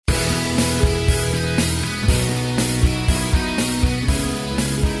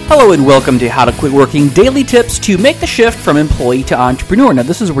Hello and welcome to How to Quit Working, daily tips to make the shift from employee to entrepreneur. Now,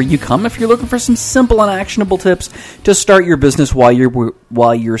 this is where you come if you're looking for some simple and actionable tips to start your business while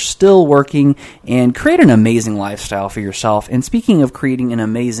you're still working and create an amazing lifestyle for yourself. And speaking of creating an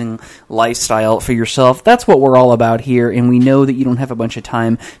amazing lifestyle for yourself, that's what we're all about here. And we know that you don't have a bunch of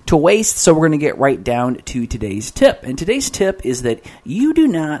time to waste, so we're going to get right down to today's tip. And today's tip is that you do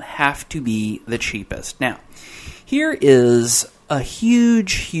not have to be the cheapest. Now, here is a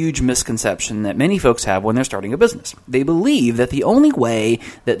huge misconception that many folks have when they're starting a business. They believe that the only way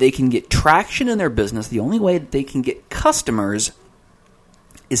that they can get traction in their business, the only way that they can get customers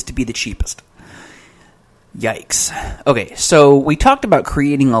is to be the cheapest. Yikes. Okay, so we talked about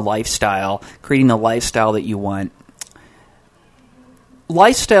creating a lifestyle that you want.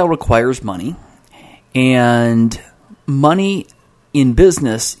 Lifestyle requires money, and money in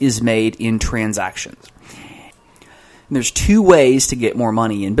business is made in transactions. There's two ways to get more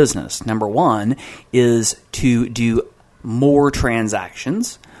money in business. Number one is to do more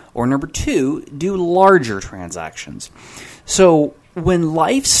transactions, or number two, do larger transactions. So when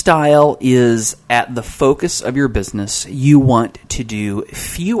lifestyle is at the focus of your business, you want to do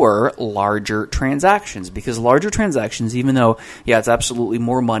fewer larger transactions, because larger transactions, even though, it's absolutely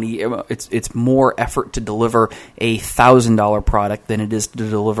more money, it's more effort to deliver a $1,000 product than it is to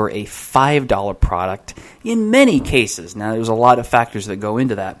deliver a $5 product in many cases. Now, there's a lot of factors that go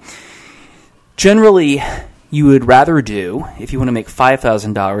into that. Generally, you would rather do, if you want to make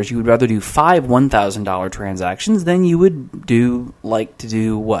 $5,000, you would rather do 5 $1,000 transactions than you would like to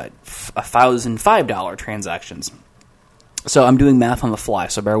do 1,000 $5 transactions. So I'm doing math on the fly,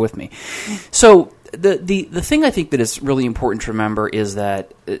 so bear with me. So the thing I think that is really important to remember is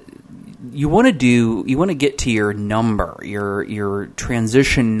that you want to get to your number, your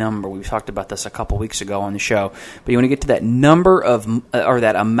transition number. We talked about this a couple weeks ago on the show, but you want to get to that number or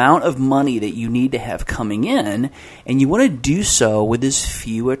that amount of money that you need to have coming in, and you want to do so with as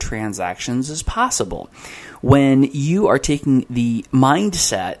few transactions as possible. When you are taking the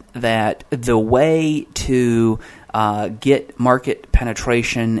mindset that the way to get market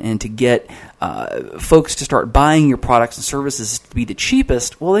penetration and to get folks to start buying your products and services to be the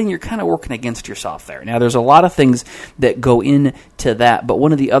cheapest, well, then you're kind of working against yourself there. Now, there's a lot of things that go into that, but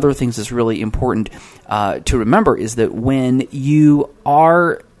one of the other things that's really important to remember is that when you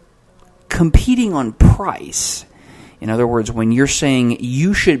are competing on price, in other words, when you're saying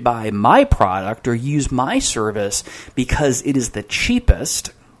you should buy my product or use my service because it is the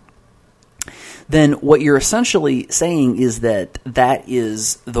cheapest, then what you're essentially saying is that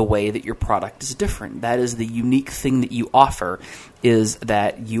is the way that your product is different. That is the unique thing that you offer, is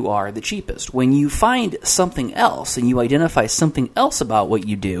that you are the cheapest. When you find something else and you identify something else about what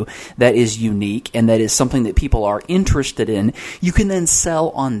you do that is unique and that is something that people are interested in, you can then sell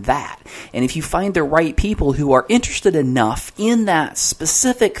on that. And if you find the right people who are interested enough in that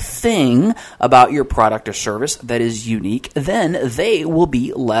specific thing about your product or service that is unique, then they will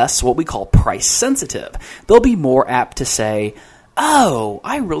be less what we call price sensitive. They'll be more apt to say, oh,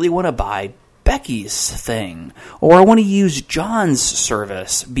 I really want to buy Becky's thing, or I want to use John's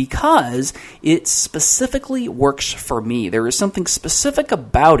service because it specifically works for me. There is something specific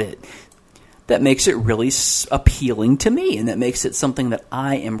about it that makes it really appealing to me, and that makes it something that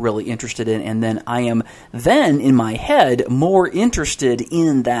I am really interested in, and then I am in my head more interested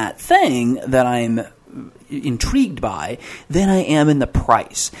in that thing that I'm intrigued by than I am in the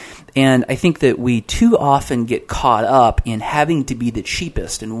price. And I think that we too often get caught up in having to be the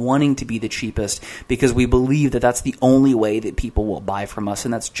cheapest and wanting to be the cheapest because we believe that that's the only way that people will buy from us,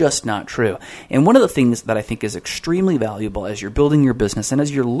 and that's just not true. And one of the things that I think is extremely valuable as you're building your business and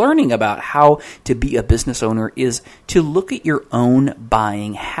as you're learning about how to be a business owner is to look at your own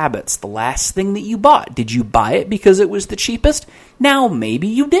buying habits. The last thing that you bought, did you buy it because it was the cheapest? Now, maybe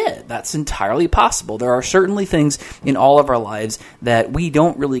you did. That's entirely possible. There are certainly things in all of our lives that we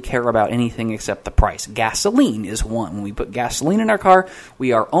don't really care about anything except the price. Gasoline is one. When we put gasoline in our car,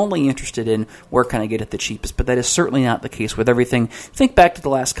 we are only interested in where can I get it the cheapest, but that is certainly not the case with everything. Think back to the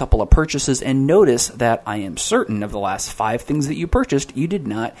last couple of purchases and notice that I am certain of the last 5 things that you purchased, you did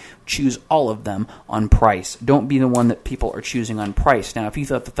not choose all of them on price. Don't be the one that people are choosing on price. Now, if you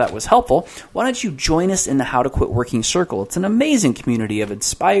thought that was helpful, why don't you join us in the How to Quit Working Circle? It's an amazing community of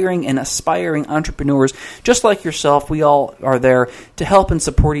inspiring and aspiring entrepreneurs just like yourself. We all are there to help and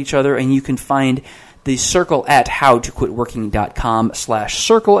support each other, and you can find the circle at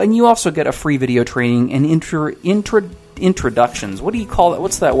howtoquitworking.com/circle, and you also get a free video training and introductions. What do you call that?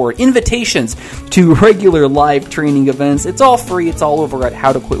 What's that word? Invitations to regular live training events. It's all free. It's all over at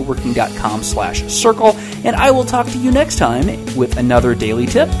howtoquitworking.com/circle, and I will talk to you next time with another daily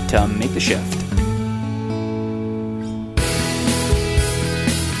tip to make the shift.